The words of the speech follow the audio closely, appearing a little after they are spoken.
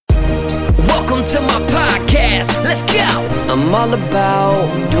Welcome to my podcast. Let's go. I'm all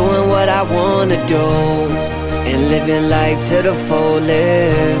about doing what I want to do and living life to the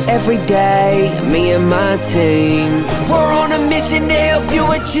fullest. Every day, me and my team, we're on a mission to help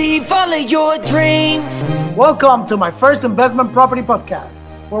you achieve all of your dreams. Welcome to my first investment property podcast,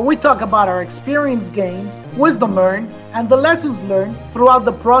 where we talk about our experience gained, wisdom learned, and the lessons learned throughout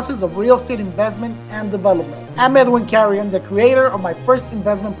the process of real estate investment and development. I'm Edwin Carrion, the creator of my first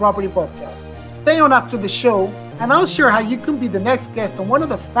investment property podcast. Stay on after the show, and I'll share how you can be the next guest on one of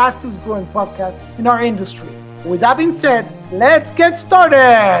the fastest growing podcasts in our industry. With that being said, let's get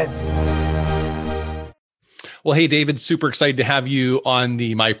started. Well, hey, David, super excited to have you on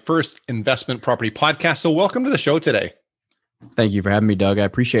my first investment property podcast. So welcome to the show today. Thank you for having me, Doug. I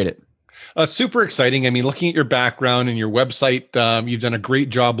appreciate it. Super exciting. I mean, looking at your background and your website, you've done a great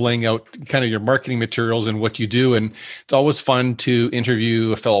job laying out kind of your marketing materials and what you do. And it's always fun to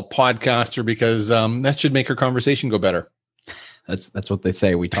interview a fellow podcaster because that should make our conversation go better. That's what they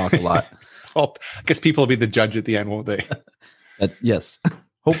say. We talk a lot. Well, I guess people will be the judge at the end, won't they? Yes.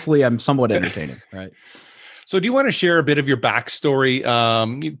 Hopefully I'm somewhat entertaining, right? So do you want to share a bit of your backstory,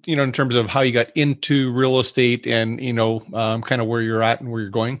 in terms of how you got into real estate and, kind of where you're at and where you're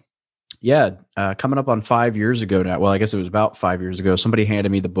going? Yeah. Coming up on 5 years ago now. Well, I guess it was about 5 years ago. Somebody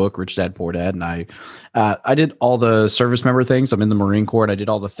handed me the book, Rich Dad, Poor Dad. And I did all the service member things. I'm in the Marine Corps and I did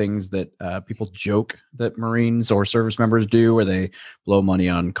all the things that people joke that Marines or service members do, where they blow money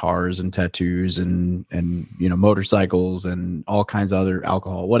on cars and tattoos and motorcycles and all kinds of other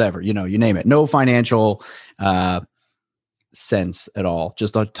alcohol, whatever, you name it. No financial sense at all.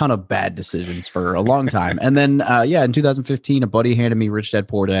 Just a ton of bad decisions for a long time. And then, in 2015, a buddy handed me Rich Dad,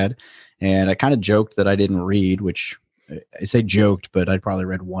 Poor Dad. And I kind of joked that I didn't read, which I say joked, but I'd probably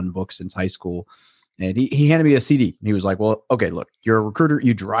read one book since high school. And he handed me a CD. And he was like, well, okay, look, you're a recruiter.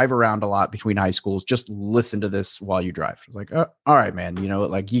 You drive around a lot between high schools. Just listen to this while you drive. I was like, oh, all right, man.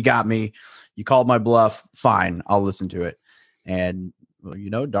 You got me. You called my bluff. Fine. I'll listen to it. And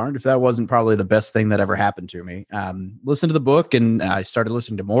darned if that wasn't probably the best thing that ever happened to me. Listened to the book and I started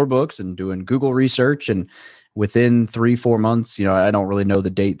listening to more books and doing Google research. And within 3-4 months, I don't really know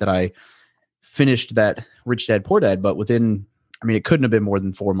the date that I finished that Rich Dad, Poor Dad, but it couldn't have been more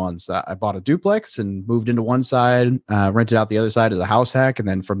than 4 months. I bought a duplex and moved into one side, rented out the other side as a house hack. And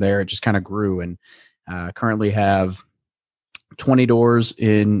then from there, it just kind of grew and currently have 20 doors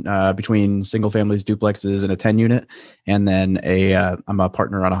in between single families, duplexes, and a 10 unit. And then I'm a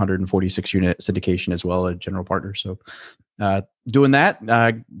partner on 146 unit syndication as well, a general partner. So doing that,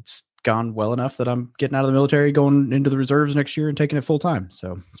 it's gone well enough that I'm getting out of the military, going into the reserves next year and taking it full time.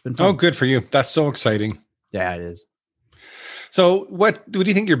 So it's been fun. Oh, good for you. That's so exciting. Yeah, it is. So what do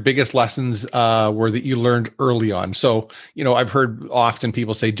you think your biggest lessons were that you learned early on? So, I've heard often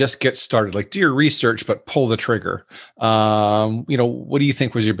people say, just get started, like do your research, but pull the trigger. What do you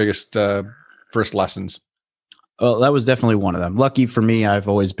think was your biggest first lessons? Well, that was definitely one of them. Lucky for me, I've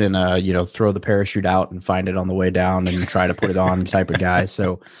always been, throw the parachute out and find it on the way down and try to put it on type of guy.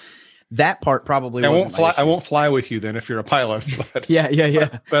 So that part probably I won't fly with you then if you're a pilot. But, yeah.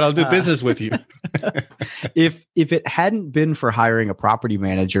 But I'll do business with you. If it hadn't been for hiring a property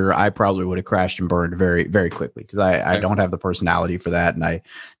manager, I probably would have crashed and burned very, very quickly because I don't have the personality for that, and I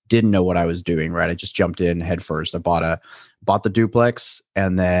didn't know what I was doing. Right, I just jumped in head first. I bought the duplex,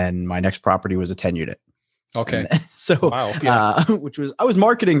 and then my next property was a 10 unit. Okay. So, wow. Yeah. I was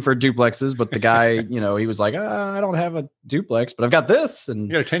marketing for duplexes, but the guy, he was like, I don't have a duplex, but I've got this. And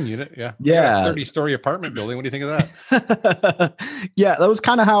you got a 10 unit. Yeah. Yeah. 30-story apartment building. What do you think of that? Yeah. That was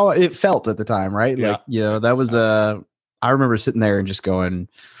kind of how it felt at the time. Right. Yeah. Like, that was, I remember sitting there and just going,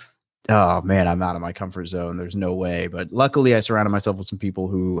 oh man, I'm out of my comfort zone. There's no way. But luckily I surrounded myself with some people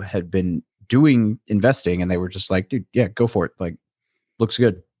who had been doing investing and they were just like, dude, yeah, go for it. Like, looks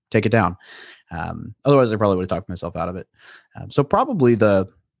good. Take it down. Otherwise I probably would have talked myself out of it. So probably the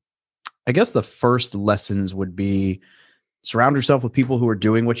first lessons would be surround yourself with people who are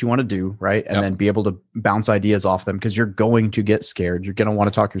doing what you want to do. Right. And then be able to bounce ideas off them because you're going to get scared. You're going to want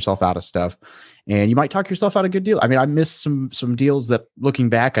to talk yourself out of stuff and you might talk yourself out of good deal. I mean, I missed some deals that looking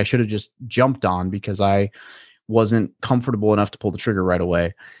back, I should have just jumped on because I wasn't comfortable enough to pull the trigger right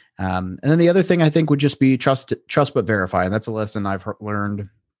away. And then the other thing I think would just be trust, but verify. And that's a lesson I've learned.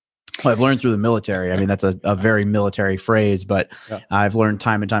 Well, I've learned through the military. I mean, that's a very military phrase, but I've learned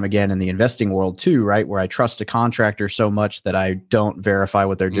time and time again in the investing world too, right? Where I trust a contractor so much that I don't verify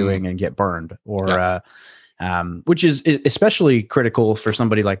what they're doing and get burned which is especially critical for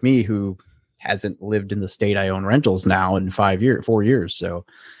somebody like me who hasn't lived in the state I own rentals now in 4 years. So,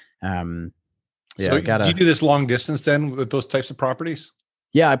 do you do this long distance then with those types of properties?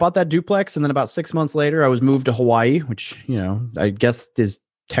 Yeah, I bought that duplex, and then about 6 months later, I was moved to Hawaii, which, I guess is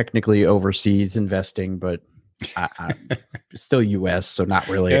technically overseas investing, but still U.S., so not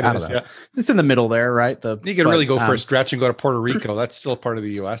really. I don't know. Yeah. It's in the middle there, right? You can really go for a stretch and go to Puerto Rico. That's still part of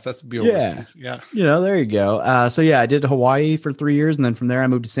the U.S. That's be overseas. Yeah. There you go. So yeah, I did Hawaii for 3 years, and then from there I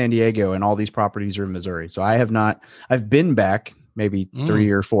moved to San Diego, and all these properties are in Missouri. So I've been back maybe 3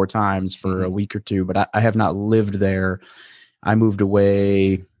 or 4 times for a week or two, but I have not lived there. I moved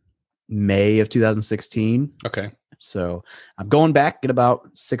away May of 2016. Okay. So I'm going back in about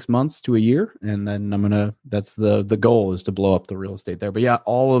 6 months to a year. And then that's the goal, is to blow up the real estate there. But yeah,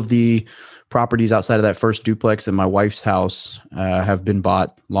 all of the properties outside of that first duplex in my wife's house have been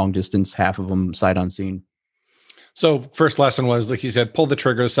bought long distance, half of them sight unseen. So first lesson was, like you said, pull the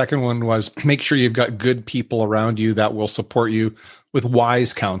trigger. The second one was make sure you've got good people around you that will support you with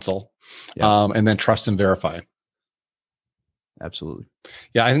wise counsel, and then trust and verify. Absolutely.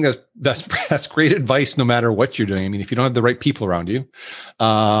 Yeah, I think that's great advice no matter what you're doing. I mean, if you don't have the right people around you,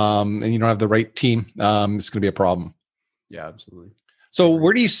 and you don't have the right team, it's going to be a problem. Yeah, absolutely. So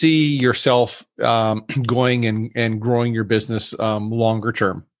where do you see yourself going and growing your business longer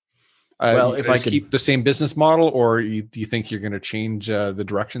term? Well, if I could keep the same business model, or do you think you're going to change the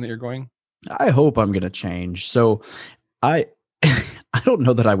direction that you're going? I hope I'm going to change. So I don't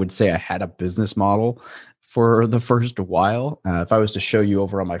know that I would say I had a business model for the first while. If I was to show you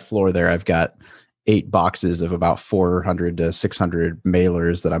over on my floor there, I've got 8 boxes of about 400 to 600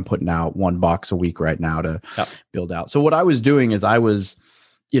 mailers that I'm putting out, 1 box a week right now to build out. So what I was doing is I was,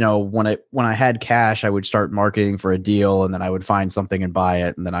 when I had cash, I would start marketing for a deal, and then I would find something and buy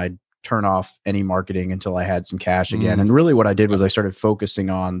it. And then I'd turn off any marketing until I had some cash again. And really what I did was I started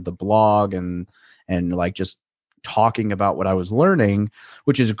focusing on the blog and like just talking about what I was learning,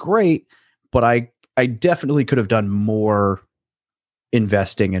 which is great. But I definitely could have done more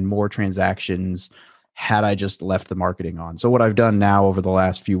investing and more transactions had I just left the marketing on. So what I've done now over the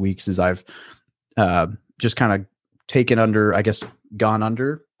last few weeks is I've just kind of gone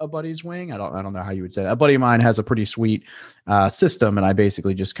under a buddy's wing. I don't know how you would say that. A buddy of mine has a pretty sweet system, and I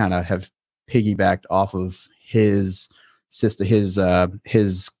basically just kind of have piggybacked off of his system, his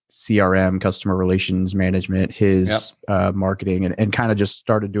CRM, customer relations management, his marketing, and kind of just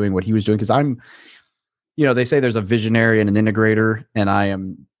started doing what he was doing. Because I'm, they say there's a visionary and an integrator, and I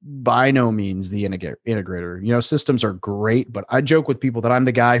am by no means the integrator. Systems are great, but I joke with people that I'm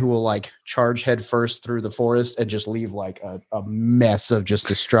the guy who will like charge head first through the forest and just leave like a mess of just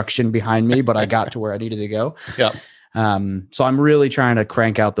destruction behind me. But I got to where I needed to go. Yeah. So I'm really trying to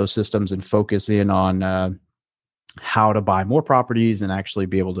crank out those systems and focus in on how to buy more properties and actually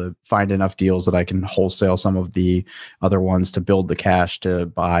be able to find enough deals that I can wholesale some of the other ones to build the cash to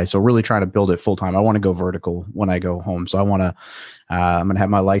buy. So really trying to build it full time. I want to go vertical when I go home. So I want to, I'm going to have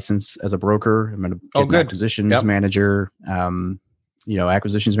my license as a broker. I'm going to get an acquisitions manager,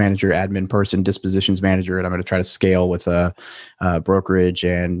 acquisitions manager, admin person, dispositions manager. And I'm going to try to scale with a brokerage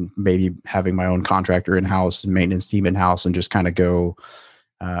and maybe having my own contractor in-house and maintenance team in-house, and just kind of go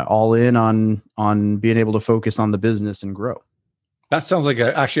all in on being able to focus on the business and grow. That sounds like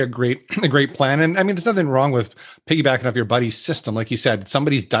actually a great plan. And I mean, there's nothing wrong with piggybacking off your buddy's system. Like you said,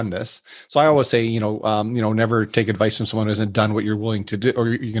 somebody's done this. So I always say, never take advice from someone who hasn't done what you're willing to do, or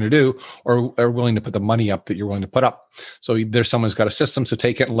you're going to do, or are willing to put the money up that you're willing to put up. So there's someone who's got a system, so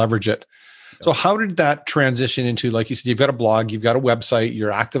take it and leverage it. So how did that transition into, like you said, you've got a blog, you've got a website,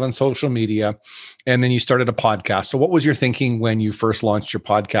 you're active on social media, and then you started a podcast. So what was your thinking when you first launched your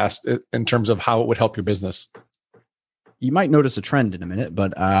podcast in terms of how it would help your business? You might notice a trend in a minute,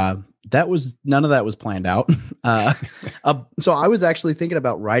 but none of that was planned out. So I was actually thinking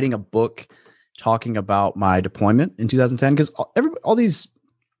about writing a book talking about my deployment in 2010, because all these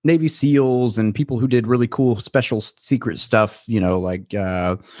Navy SEALs and people who did really cool special secret stuff, like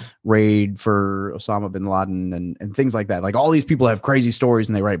raid for Osama bin Laden and things like that. Like all these people have crazy stories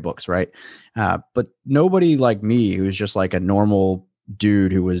and they write books, right? But nobody like me, who's just like a normal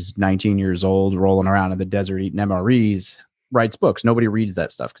dude who was 19 years old, rolling around in the desert eating MREs, writes books. Nobody reads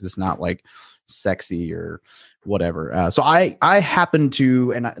that stuff because it's not like sexy or whatever. So I happened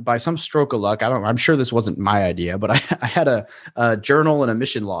to, and by some stroke of luck, I'm sure this wasn't my idea, but I had a journal and a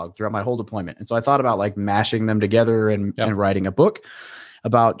mission log throughout my whole deployment. And so I thought about like mashing them together and writing a book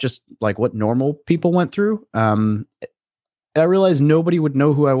about just like what normal people went through. I realized nobody would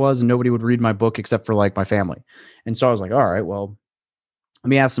know who I was and nobody would read my book except for like my family. And so I was like, all right, well, let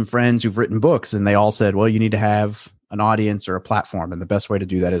me ask some friends who've written books. And they all said, well, you need to have an audience or a platform. And the best way to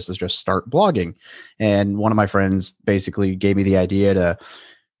do that is to just start blogging. And one of my friends basically gave me the idea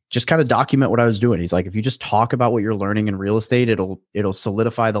just kind of document what I was doing. He's like, if you just talk about what you're learning in real estate, it'll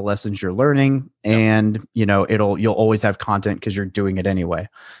solidify the lessons you're learning, and you'll always have content because you're doing it anyway.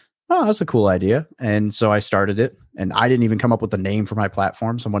 Oh, that's a cool idea. And so I started it, and I didn't even come up with a name for my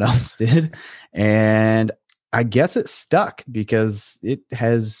platform. Someone else did. And I guess it stuck because it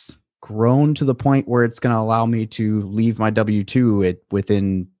has grown to the point where it's going to allow me to leave my W-2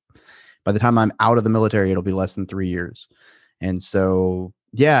 by the time I'm out of the military, it'll be less than 3 years. And so,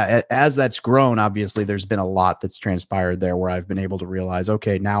 yeah, as that's grown, obviously there's been a lot that's transpired there where I've been able to realize,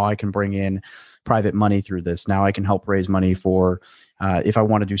 okay, now I can bring in private money through this. Now I can help raise money for, if I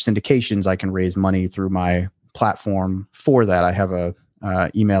want to do syndications, I can raise money through my platform for that. I have a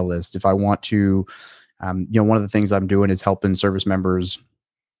email list. If I want to, one of the things I'm doing is helping service members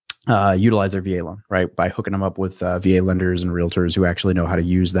utilize their VA loan, right? By hooking them up with VA lenders and realtors who actually know how to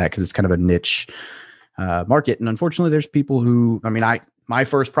use that, because it's kind of a niche market. And unfortunately, there's people who, my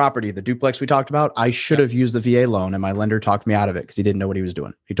first property, the duplex we talked about, I should have used the VA loan, and my lender talked me out of it because he didn't know what he was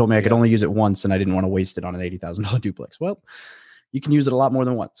doing. He told me I could only use it once, and I didn't want to waste it on an $80,000 duplex. Well, you can use it a lot more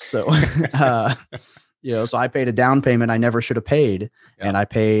than once. So, so I paid a down payment I never should have paid, and I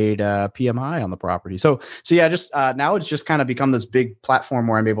paid PMI on the property. So yeah, just now it's just kind of become this big platform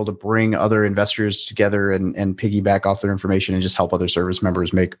where I'm able to bring other investors together and piggyback off their information and just help other service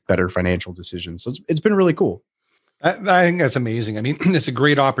members make better financial decisions. So it's been really cool. I think that's amazing. It's a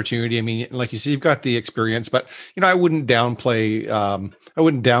great opportunity. Like you see, you've got the experience, but I wouldn't downplay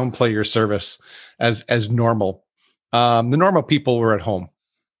your service as normal. The normal people were at home.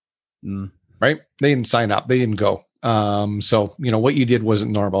 Right? They didn't sign up. They didn't go. So, what you did wasn't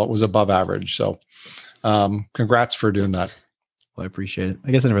normal. It was above average. So, congrats for doing that. Well, I appreciate it.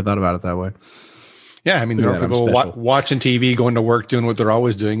 I guess I never thought about it that way. Yeah. People watching TV, going to work, doing what they're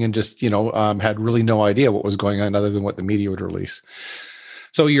always doing, and just, had really no idea what was going on other than what the media would release.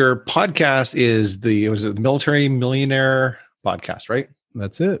 So your podcast is the Military Millionaire podcast, right?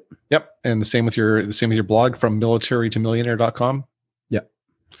 That's it. Yep. And the same with your blog, from militarytomillionaire.com. Yep.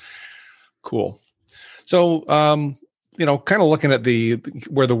 Cool. So, kind of looking at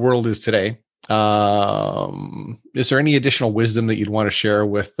where the world is today, is there any additional wisdom that you'd want to share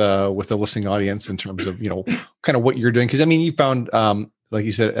with the listening audience in terms of, kind of what you're doing? Because, you found, like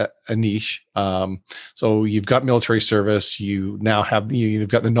you said, a niche. So you've got military service, you now have, you've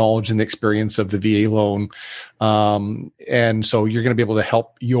got the knowledge and the experience of the VA loan. And so you're going to be able to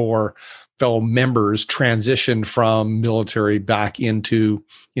help your fellow members transition from military back into,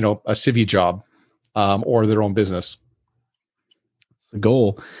 a civvy job, or their own business. That's the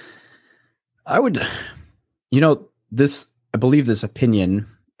goal. I believe this opinion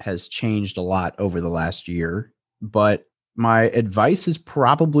has changed a lot over the last year, but my advice is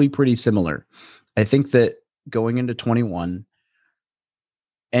probably pretty similar. I think that going into 21,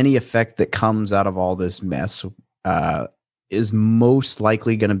 any effect that comes out of all this mess is most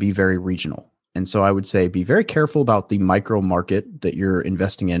likely going to be very regional. And so I would say be very careful about the micro market that you're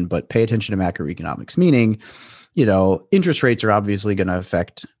investing in, but pay attention to macroeconomics, meaning, interest rates are obviously going to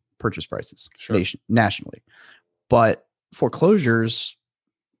affect purchase prices nationally. But foreclosures,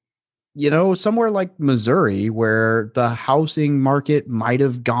 somewhere like Missouri, where the housing market might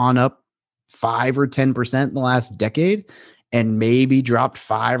have gone up 5 or 10% in the last decade and maybe dropped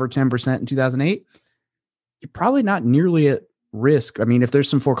 5 or 10% in 2008, you're probably not nearly at risk. If there's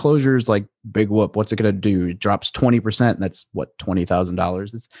some foreclosures like Big Whoop, what's it going to do? It drops 20%. And that's what,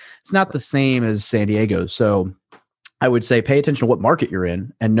 $20,000. It's not the same as San Diego. So I would say pay attention to what market you're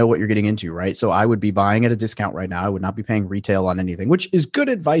in and know what you're getting into, right? So I would be buying at a discount right now. I would not be paying retail on anything, which is good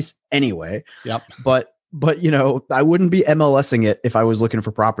advice anyway. Yep. But I wouldn't be MLSing it if I was looking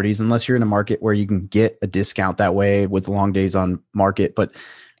for properties, unless you're in a market where you can get a discount that way with long days on market. But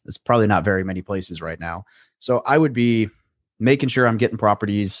it's probably not very many places right now. So I would be making sure I'm getting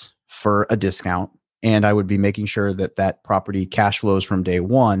properties for a discount, and I would be making sure that property cash flows from day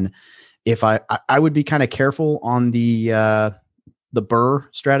one. If I would be kind of careful on the BRRRR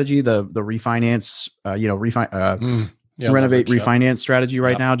strategy, the refinance, renovate, refinance strategy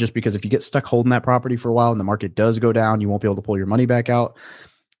right now, just because if you get stuck holding that property for a while and the market does go down, you won't be able to pull your money back out.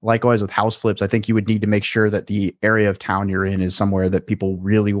 Likewise with house flips, I think you would need to make sure that the area of town you're in is somewhere that people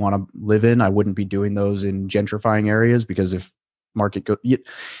really want to live in. I wouldn't be doing those in gentrifying areas, because if market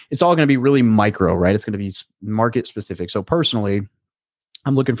it's all going to be really micro, right? It's going to be market specific. So personally,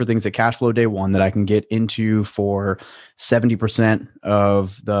 I'm looking for things that cash flow day one that I can get into for 70%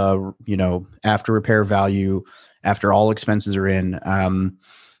 of the, after repair value, after all expenses are in.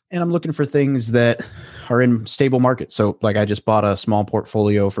 And I'm looking for things that are in stable markets. So like I just bought a small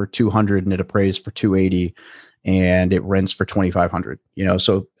portfolio for 200 and it appraised for 280. and it rents for 2,500.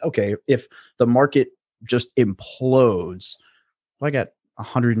 So okay, if the market just implodes, I got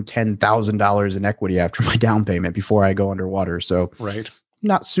 $110,000 in equity after my down payment before I go underwater. So right,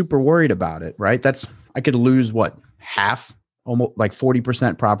 not super worried about it, right? I could lose half, almost like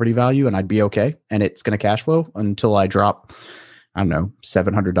 40% property value, and I'd be okay. And it's going to cash flow until I drop, I don't know,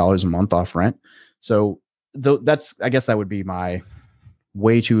 $700 a month off rent. So I guess that would be my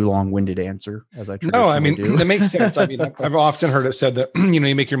way too long-winded answer, as I traditionally No, I mean, do. that makes sense. I mean, I've often heard it said that, you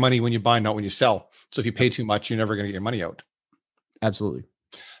make your money when you buy, not when you sell. So if you pay too much, you're never going to get your money out. Absolutely.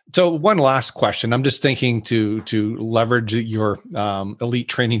 So one last question. I'm just thinking to leverage your elite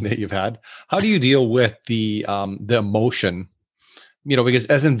training that you've had. How do you deal with the emotion? Because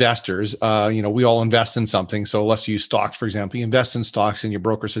as investors, we all invest in something. So let's use stocks, for example. You invest in stocks and your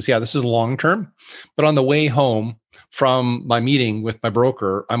broker says, yeah, this is long-term. But on the way home from my meeting with my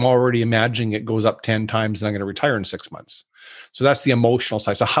broker, I'm already imagining it goes up 10 times and I'm going to retire in 6 months. So that's the emotional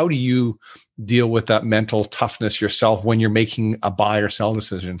side. So how do you deal with that mental toughness yourself when you're making a buy or sell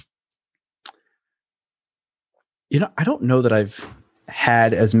decision? I don't know that I've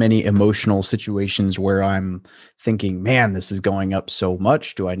had as many emotional situations where I'm thinking, man, this is going up so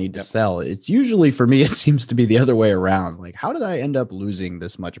much. Do I need to sell? It's usually, for me, it seems to be the other way around. Like, how did I end up losing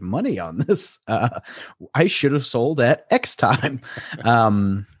this much money on this? I should have sold at X time.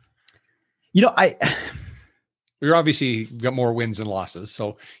 You're obviously got more wins than losses,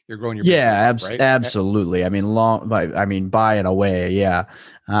 so you're growing your business, right? Absolutely. I mean, buy and away. Yeah.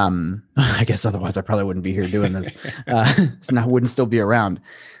 I guess otherwise I probably wouldn't be here doing this. So I wouldn't still be around.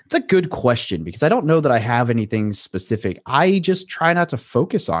 It's a good question because I don't know that I have anything specific. I just try not to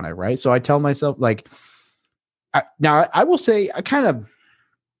focus on it. Right. So I tell myself I will say I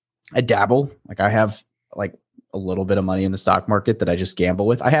dabble. Like I have a little bit of money in the stock market that I just gamble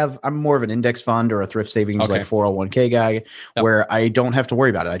with. I'm more of an index fund or a thrift savings, like 401k guy, where I don't have to worry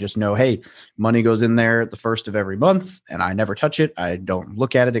about it. I just know, hey, money goes in there the first of every month and I never touch it. I don't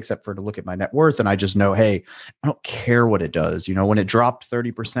look at it except for to look at my net worth. And I just know, hey, I don't care what it does. When it dropped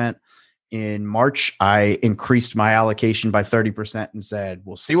 30% in March, I increased my allocation by 30% and said,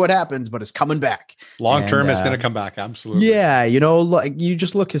 we'll see what happens, but it's coming back. Long term, it's going to come back. Absolutely. Yeah. You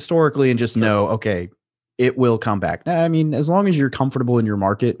just look historically and just know, okay, it will come back. Now, I mean, as long as you're comfortable in your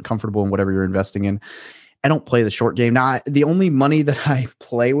market, comfortable in whatever you're investing in, I don't play the short game. Now, the only money that I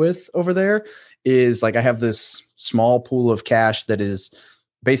play with over there is I have this small pool of cash that is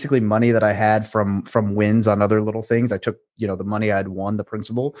basically money that I had from wins on other little things. I took, the money I'd won, the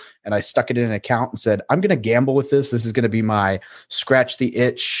principal, and I stuck it in an account and said, I'm going to gamble with this. This is going to be my scratch the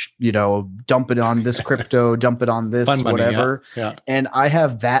itch, dump it on this crypto, dump it on this, fun money, whatever. Yeah. And I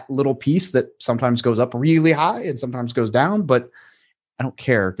have that little piece that sometimes goes up really high and sometimes goes down, but I don't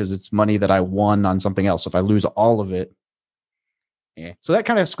care because it's money that I won on something else. If I lose all of it, so that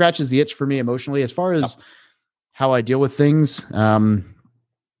kind of scratches the itch for me emotionally. As far as how I deal with things,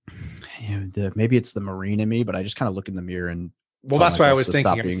 maybe it's the Marine in me, but I just kind of look in the mirror and that's why I was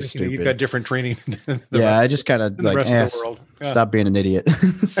thinking. You've got different training. I just kind of stop being an idiot.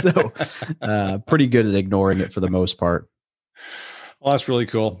 So pretty good at ignoring it for the most part. Well, that's really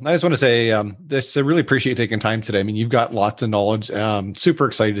cool. I just want to say I really appreciate you taking time today. I mean, you've got lots of knowledge. Super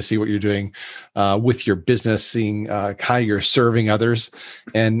excited to see what you're doing with your business, seeing how you're serving others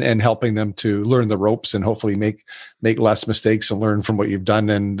and helping them to learn the ropes and hopefully make less mistakes and learn from what you've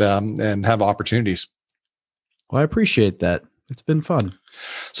done and have opportunities. Well, I appreciate that. It's been fun.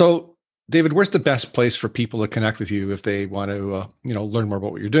 So, David, where's the best place for people to connect with you if they want to, learn more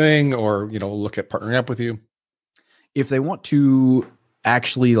about what you're doing or, look at partnering up with you? If they want to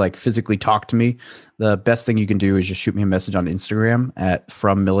actually physically talk to me, the best thing you can do is just shoot me a message on Instagram at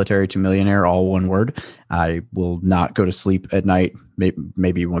From Military to Millionaire, all one word. I will not go to sleep at night.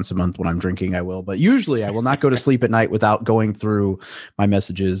 Maybe once a month when I'm drinking, I will, but usually I will not go to sleep at night without going through my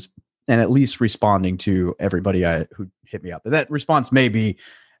messages and at least responding to everybody who hit me up. And that response may be,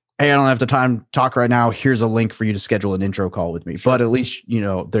 hey, I don't have the time to talk right now. Here's a link for you to schedule an intro call with me. Sure. But at least,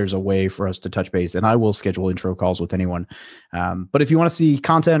 there's a way for us to touch base, and I will schedule intro calls with anyone. But if you want to see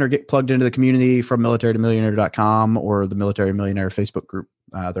content or get plugged into the community from militarytomillionaire.com or the Military Millionaire Facebook group,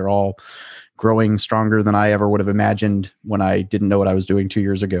 they're all growing stronger than I ever would have imagined when I didn't know what I was doing 2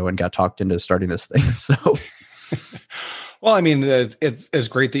 years ago and got talked into starting this thing. So Well, I mean, it's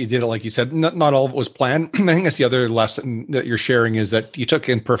great that you did it. Like you said, not all of it was planned. I think that's the other lesson that you're sharing is that you took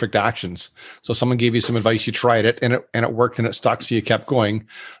imperfect actions. So someone gave you some advice, you tried it and it worked and it stuck. So you kept going,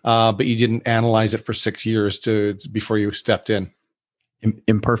 but you didn't analyze it for 6 years before you stepped in.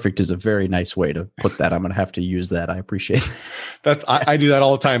 Imperfect is a very nice way to put that. I'm going to have to use that. I appreciate it. I do that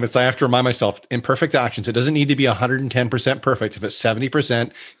all the time. I have to remind myself, imperfect actions. It doesn't need to be 110% perfect. If it's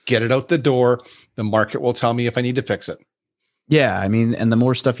 70%, get it out the door. The market will tell me if I need to fix it. Yeah. I mean, and the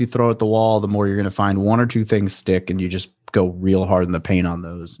more stuff you throw at the wall, the more you're going to find one or two things stick, and you just go real hard in the paint on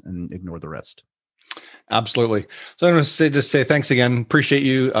those and ignore the rest. Absolutely. So I'm going to say thanks again. Appreciate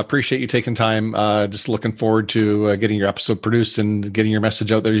you taking time. Just looking forward to getting your episode produced and getting your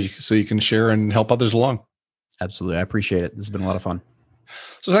message out there so you can share and help others along. Absolutely. I appreciate it. This has been a lot of fun.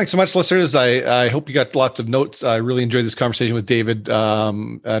 So thanks so much, listeners. I hope you got lots of notes. I really enjoyed this conversation with David.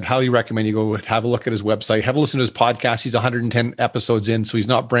 I'd highly recommend you go have a look at his website, have a listen to his podcast. He's 110 episodes in, so he's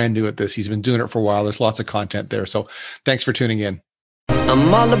not brand new at this. He's been doing it for a while. There's lots of content there. So thanks for tuning in.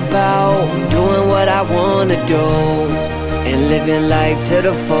 I'm all about doing what I wanna do and living life to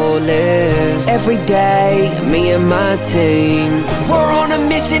the fullest. Every day, me and my team, we're on a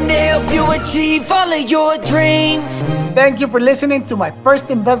mission to help you achieve all of your dreams. Thank you for listening to my first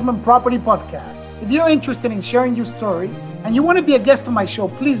investment property podcast. If you're interested in sharing your story and you want to be a guest on my show,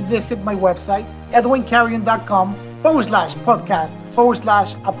 please visit my website,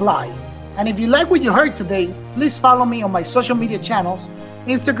 edwincarrion.com/podcast/apply. And if you like what you heard today, please follow me on my social media channels,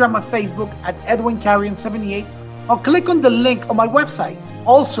 Instagram and Facebook at edwincarrion78, or click on the link on my website.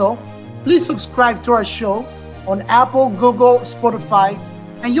 Also, please subscribe to our show on Apple, Google, Spotify,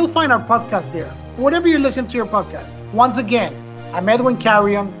 and you'll find our podcast there, whatever you listen to your podcast. Once again, I'm Edwin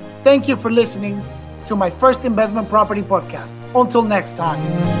Carrion. Thank you for listening to my first investment property podcast. Until next time.